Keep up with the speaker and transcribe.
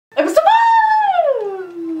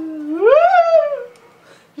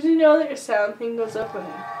know that your sound thing goes up when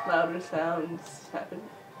louder sounds happen?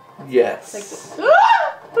 Yes. Like this.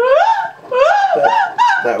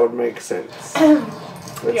 That would make sense.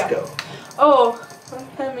 Let's go. Oh, I'm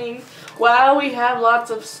coming. Wow, we have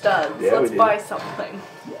lots of studs. Yeah, Let's buy something.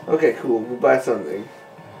 Okay, cool. We'll buy something.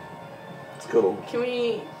 Let's go. Can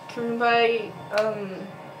we buy,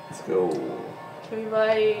 Let's go. Can we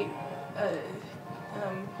buy,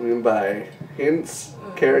 We can buy hints,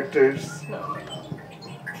 characters. No.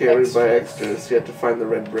 Can't really buy extras. You have to find the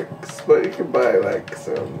red bricks. But you can buy, like,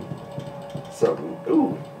 some,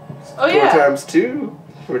 ooh. Oh, 4 yeah. times 2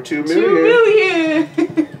 for 2 million. 2 million!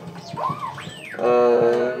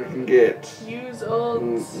 We can get... Use old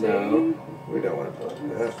No, we don't want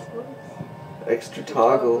that. Extra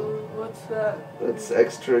toggle. What's that? That's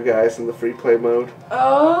extra guys in the free play mode.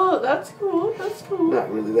 Oh, that's cool. That's cool. Not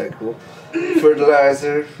really that cool.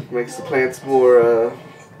 Fertilizer makes the plants more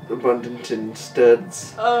abundant in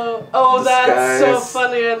studs. Oh, that's so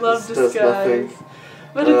funny. I love Does nothing. disguise.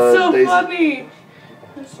 But it's so Daisy, funny.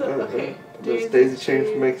 It's so, okay. Daisy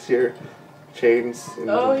chain makes your chains.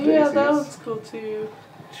 Oh yeah, daisies. that one's cool too.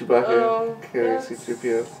 Chewbacca, carries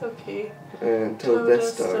C-3PO, okay. and Toad Death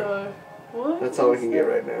Star. What? That's all we can get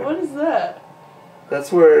right now. What is that?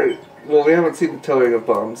 That's where, well, we haven't seen the towing of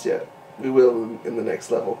bombs yet. We will in the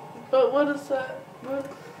next level. But what is that? What?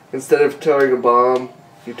 Instead of towing a bomb,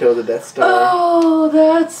 you tow the Death Star. Oh,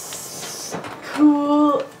 that's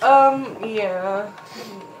cool. Yeah.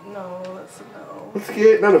 No, that's a no. Let's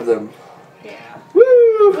get none of them. Yeah.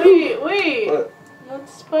 Woo! Wait. What?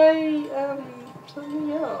 Let's buy,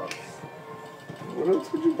 something else. What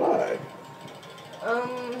else would you buy?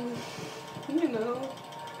 You know.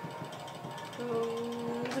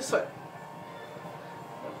 This one.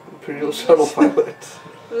 Imperial Shuttle Pilot.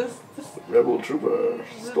 This. Rebel Trooper.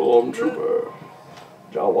 Storm Trooper.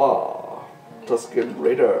 Jawa. Tusken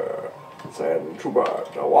Raider. Sand Trooper.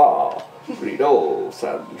 Jawa. Greedo.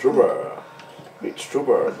 Sand Trooper. Beach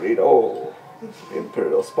Trooper. Greedo.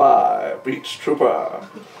 Imperial Spy. Beach Trooper.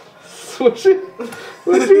 Switch it.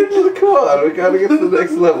 Come on, we gotta get to the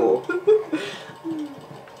next level.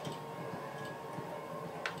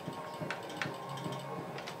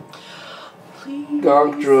 Please.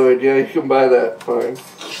 Gonk Droid, yeah, you can buy that, fine.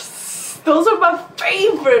 Those are my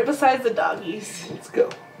favorite besides the doggies. Let's go.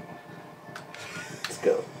 Let's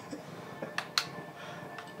go.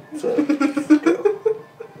 Let's go.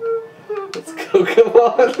 Let's go, come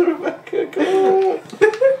on, Rebecca, come on.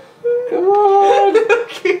 Come on.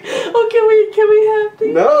 Okay. Oh, can we have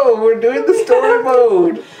these? No, we're doing the story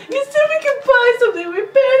mode. You said we could buy something. We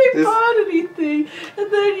barely bought anything. And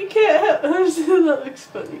then you can't have... That looks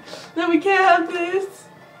funny. Then we can't have this?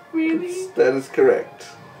 Really? That is correct.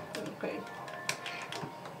 Okay.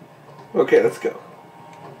 Okay, let's go.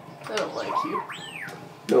 I don't like you.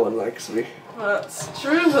 No one likes me. Well, that's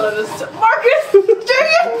true, but it's... Marcus!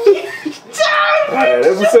 Alright,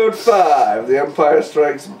 episode 5. The Empire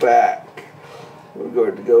Strikes Back. We're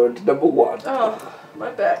going to go into number 1. Oh,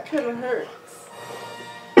 my back kind of hurts.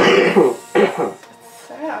 It's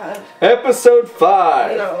sad. Episode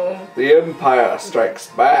 5. No. The Empire Strikes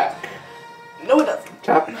Back. No, it doesn't.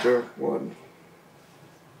 Chapter 1.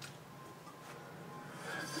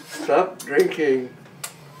 Stop drinking.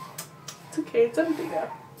 It's okay, it's empty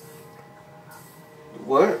now.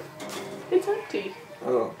 What? It's empty.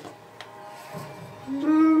 Oh.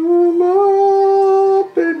 Them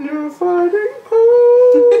up in your fighting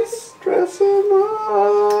pose. Dress them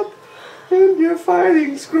up in your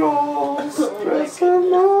fighting scrolls. Dress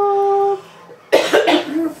them up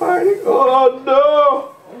in your fighting... Oh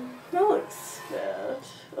no! That looks bad.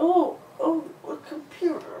 Oh, a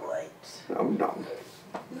computer light. Nom nom.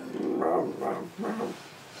 Nom nom nom.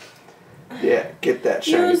 Yeah, get that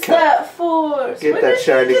shiny Use cup. that force. Get When that did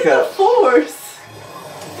shiny you get cup. the force?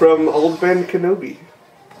 From Old Ben Kenobi.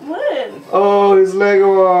 When? Oh, his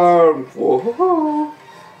Lego arm. Whoa.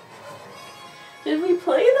 Did we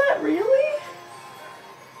play that really?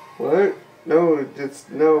 What? No,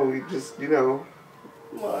 we just, you know.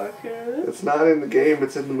 Marcus? It's not in the game,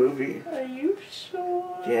 it's in the movie. Are you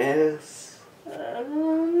sure? Yes. I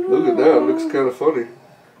don't know. Look at that, it looks kind of funny.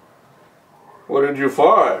 What did you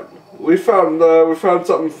find? We found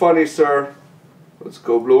something funny, sir. Let's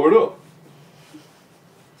go blow it up.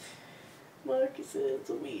 Marcus is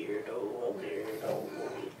a weirdo,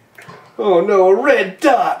 Oh no, a red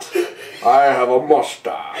dot! I have a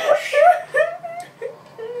mustache.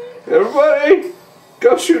 Everybody,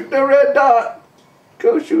 go shoot the red dot.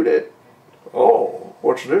 Go shoot it. Oh,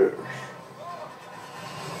 what's this?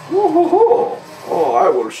 Whoa, ho, ho. Oh, I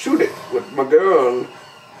will shoot it with my gun.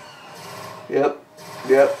 Yep,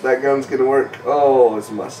 Yep, that gun's gonna work. Oh,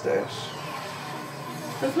 his mustache.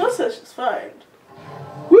 His mustache is fine.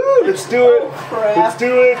 Woo! Let's do it. Oh, crap. Let's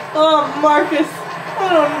do it. Oh, Marcus, I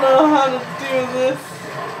don't know how to do this.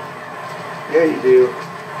 Yeah, you do.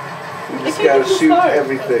 You just can't gotta get this shoot hard.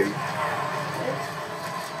 everything.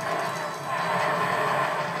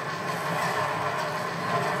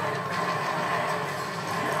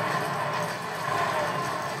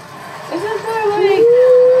 Isn't there like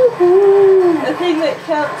a thing that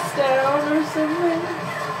counts down or something?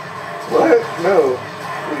 What? No.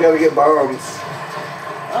 We gotta get bombs.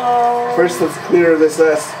 Oh. First, let's clear this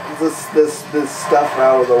stuff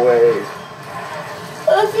out of the way.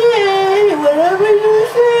 Okay, whatever you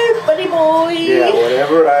say, buddy boy. Yeah,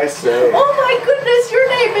 whatever I say. Oh my goodness, your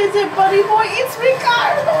name isn't Buddy Boy, it's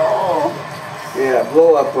Ricardo. Yeah,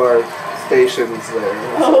 blow up our stations there.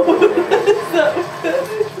 Oh, is that what that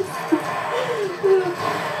is?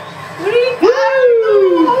 Ricardo!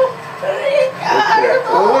 Ricardo! Okay.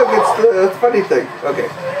 Oh look, it's the funny thing. Okay.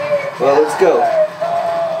 Well, let's go.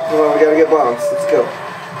 Come on, we gotta get bombs. Let's go.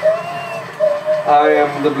 I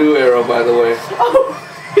am the blue arrow, by the way. Oh.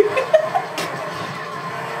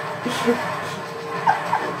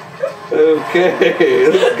 Okay,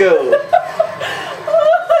 let's go.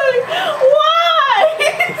 Why?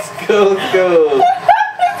 Let's go, let's go.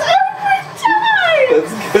 It's every time!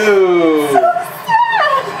 Let's go. So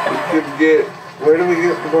sad! We could get, where do we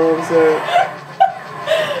get the bombs at?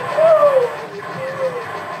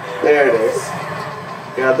 There it is.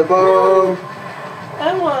 Got the bomb.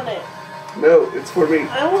 I want it. No, it's for me.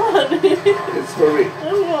 I want it. It's for me.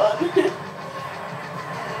 I want it.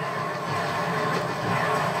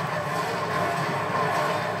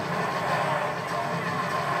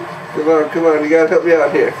 Come on, you gotta help me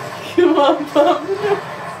out here. Come on, Bob.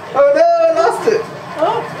 Oh no, I lost it.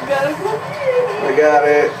 Oh, you gotta go here. I got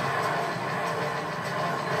it.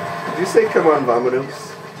 Did you say come on,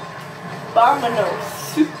 Vominos?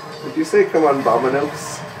 Bominos. Did you say come on,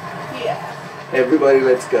 Vominos? Yeah. Everybody,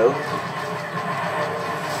 let's go.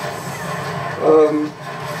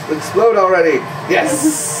 Explode already.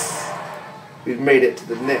 Yes! We've made it to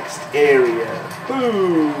the next area.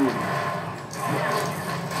 Boom!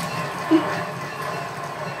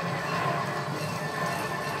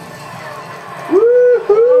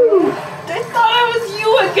 Woohoo! I thought it was you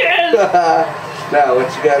again. Now, what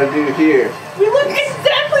you gotta do here? We look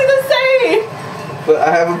exactly the same. But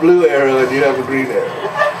I have a blue arrow and you have a green arrow.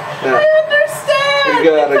 Now, I understand. you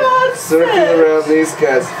gotta God's circle sake. around these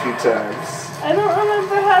guys a few times. I don't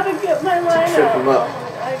remember how to get my line trip out. 'em up.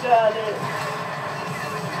 I got it.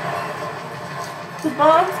 The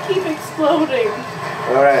bombs keep exploding.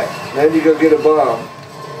 Alright, then you go get a bomb.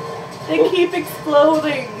 They Oh. keep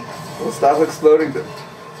exploding. Well, stop exploding them.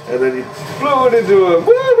 And then you blow it into them.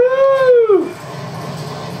 Woohoo!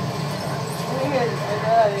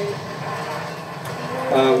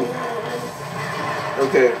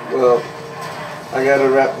 Okay, well, I gotta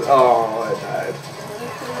wrap. Oh, I died.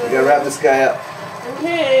 You gotta wrap this guy up.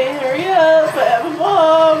 Okay, hurry up. I have a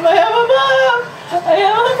bomb. I have a bomb. I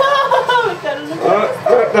have a bomb.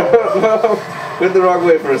 No. Went the wrong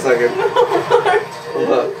way for a second. Hold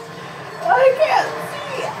up. I can't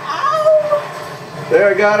see. Ow. There,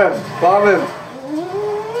 I got him. Bomb him.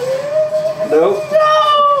 Nope. No.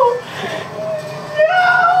 No.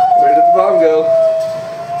 Where did the bomb go?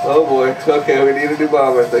 Oh boy. Okay, we need a new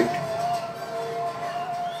bomb, I think.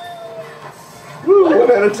 Woo,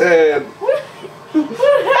 1 out of 10. What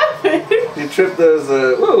happened? You tripped those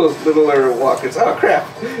little walkers. Oh crap.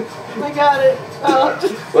 I got it. Oh.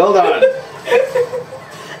 Well done. I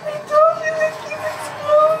told you they keep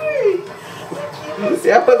exploding.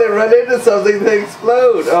 Yeah, when they run into something, they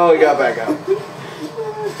explode. Oh, he got back up.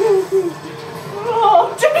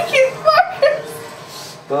 Oh, dang it, Marcus.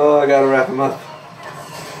 Oh, I gotta wrap him up.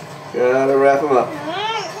 Gotta wrap him up. No.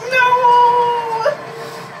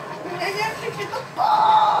 I have to get the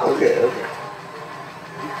ball. Okay, okay.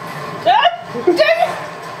 Dang it!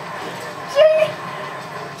 Dang it!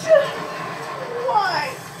 Why?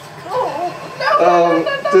 Oh, no,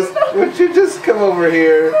 no. Just, would you just come over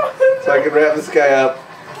here so I can wrap this guy up?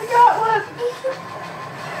 I got one.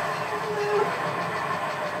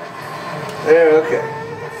 There, okay.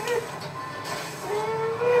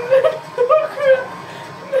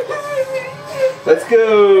 Let's go!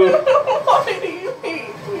 Why do you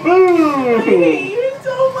hate me? I Boom! hate you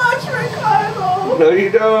so much, Ricardo. No, you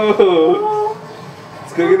don't. Oh.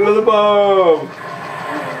 Let's go get another bomb.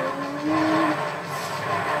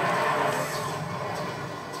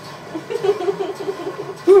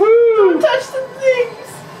 Woohoo! Don't touch the things.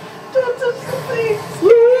 Don't touch the things.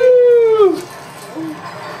 Woo!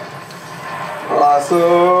 Oh,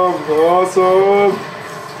 Awesome! Awesome!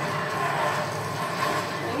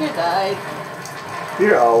 You died.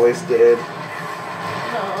 You're always dead.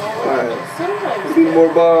 No. Alright. Sometimes. We need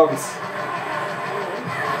more bombs.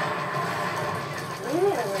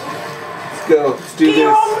 Let's go. Let's do Get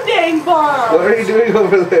your this. own dang bomb! What are you doing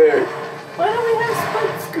over there? Why don't we have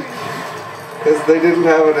split screen? Because they didn't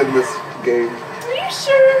have it in this game. Are you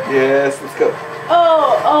sure? Yes, let's go.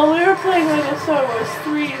 Oh, we were playing Lego Star Wars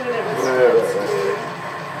 3 when it was split Right. screen.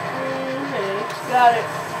 Okay, got it.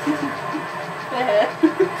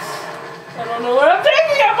 I don't know where I'm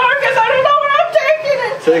taking it, Marcus! I don't know where I'm taking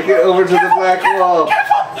it! Take it over to the black wall.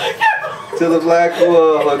 Careful! Careful! To the black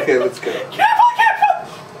wall. Okay, let's go. Careful! Careful!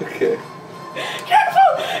 Okay. Careful!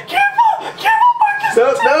 Careful! Careful, Marcus!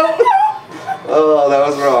 No, no! Oh, that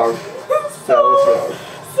was wrong. That was wrong.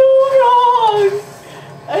 So wrong!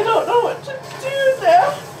 I don't know what to do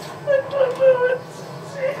now. I don't know what to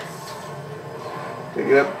do. Take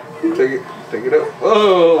it up. Take it up.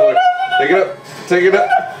 Oh! Take it up. Take it up.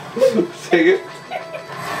 Take it.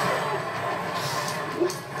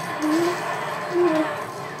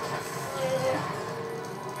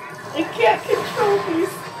 I can't control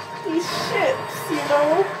these ships, you know?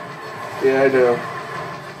 Yeah, I know.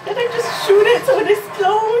 Can I just shoot it so it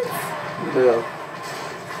explodes? No.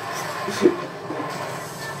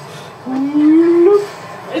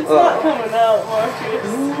 It's not coming out, Marcus.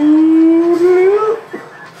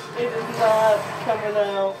 It is not coming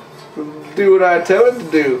out. Do what I tell it to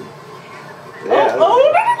do. Yeah.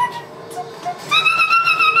 Oh,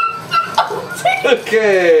 no.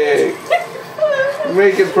 Okay.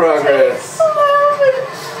 Making progress.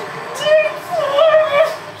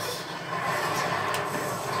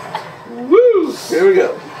 Woo! Here we go.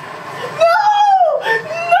 No!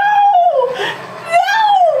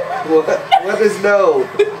 What is no?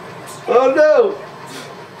 Oh no!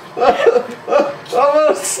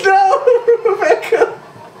 Almost no! Rebecca!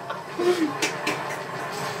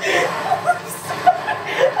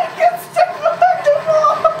 I can't step behind the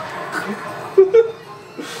wall!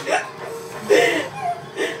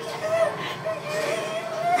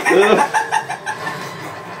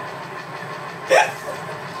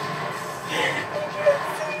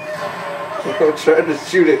 I'm trying to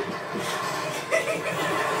shoot it.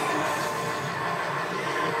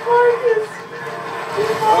 Marcus!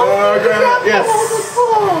 Oh, grab it. Yes!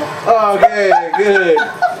 Okay, good.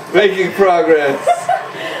 Making progress.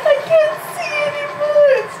 I can't see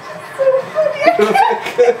anymore. It's just so funny.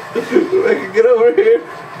 Rebecca, get over here.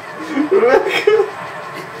 Rebecca.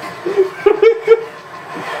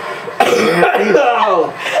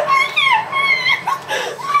 Ow.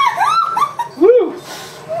 Woo.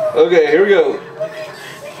 Okay, here we go.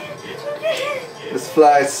 Let's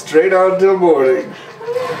fly straight on till morning.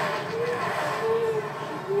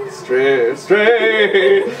 Straight.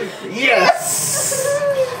 Yes!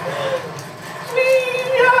 We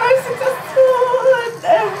are successful in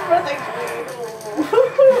everything we do.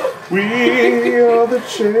 We are the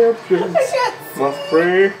champions, I can't my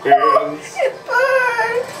friends. It's